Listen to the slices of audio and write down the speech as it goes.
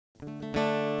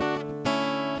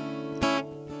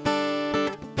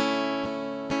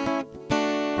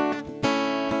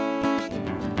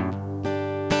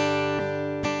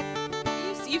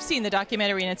you've seen the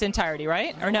documentary in its entirety,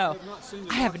 right? Or no?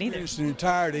 I haven't either. In its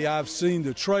entirety, I've seen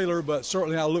the trailer, but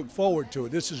certainly I look forward to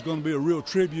it. This is going to be a real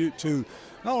tribute to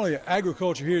not only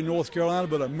agriculture here in North Carolina,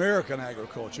 but American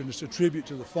agriculture. And it's a tribute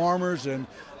to the farmers, and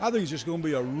I think it's just going to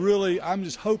be I'm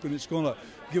just hoping it's going to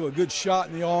give a good shot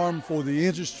in the arm for the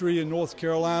industry in North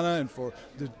Carolina and for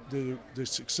the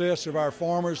success of our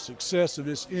farmers, success of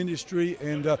this industry,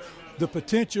 and the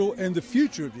potential and the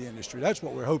future of the industry. That's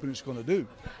what we're hoping it's going to do.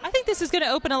 I think this is going to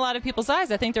open a lot of people's eyes.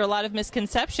 I think there are a lot of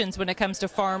misconceptions when it comes to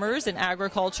farmers and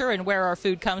agriculture and where our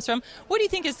food comes from. What do you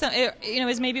think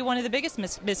is maybe one of the biggest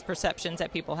misperceptions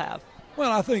that people have?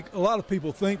 Well, I think a lot of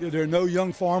people think that there are no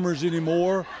young farmers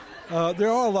anymore. There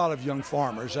are a lot of young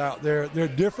farmers out there. They're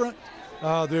different.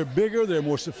 They're bigger, they're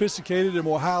more sophisticated, they're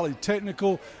more highly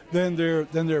technical than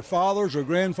their fathers or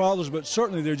grandfathers, but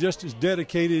certainly they're just as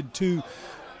dedicated to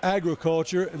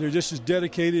agriculture. They're just as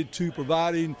dedicated to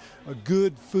providing a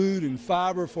good food and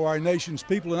fiber for our nation's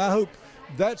people. And I hope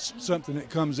that's something that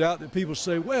comes out, that people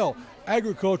say, well,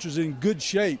 agriculture's in good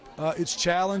shape. It's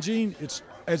challenging.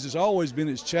 As it's always been,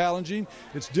 it's challenging.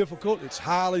 It's difficult. It's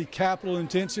highly capital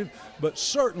intensive. But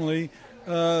certainly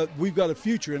we've got a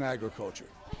future in agriculture.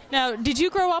 Now, did you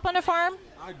grow up on a farm?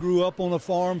 I grew up on a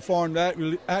farm, farmed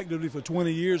actively for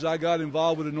 20 years. I got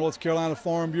involved with the North Carolina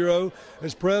Farm Bureau.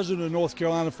 As president of the North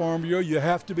Carolina Farm Bureau, you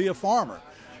have to be a farmer.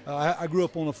 I grew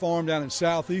up on a farm down in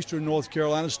southeastern North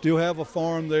Carolina, still have a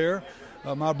farm there.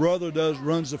 My brother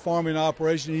runs the farming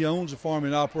operation. He owns a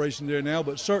farming operation there now,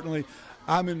 but certainly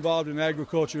I'm involved in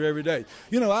agriculture every day.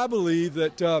 You know, I believe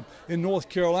that in North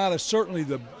Carolina, certainly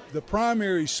the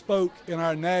primary spoke in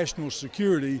our national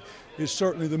security is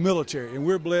certainly the military, and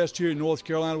we're blessed here in North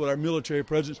Carolina with our military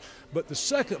presence. But the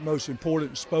second most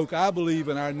important spoke, I believe,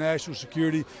 in our national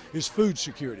security is food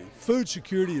security. Food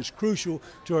security is crucial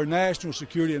to our national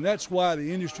security, and that's why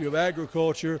the industry of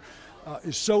agriculture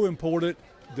is so important.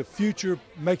 The future,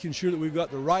 making sure that we've got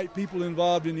the right people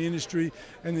involved in the industry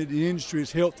and that the industry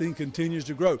is healthy and continues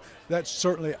to grow. That's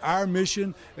certainly our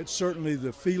mission. It's certainly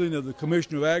the feeling of the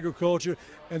Commissioner of Agriculture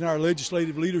and our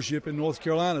legislative leadership in North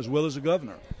Carolina, as well as the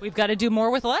governor. We've got to do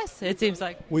more with less, it seems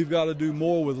like. We've got to do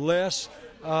more with less.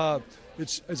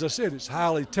 As I said, it's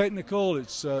highly technical,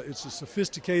 it's a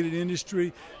sophisticated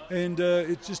industry, and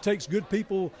it just takes good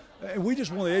people. And we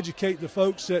just want to educate the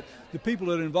folks that the people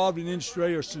that are involved in the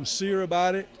industry are sincere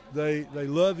about it. They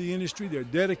love the industry, they're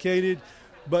dedicated,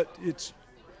 but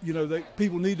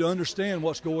people need to understand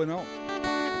what's going on.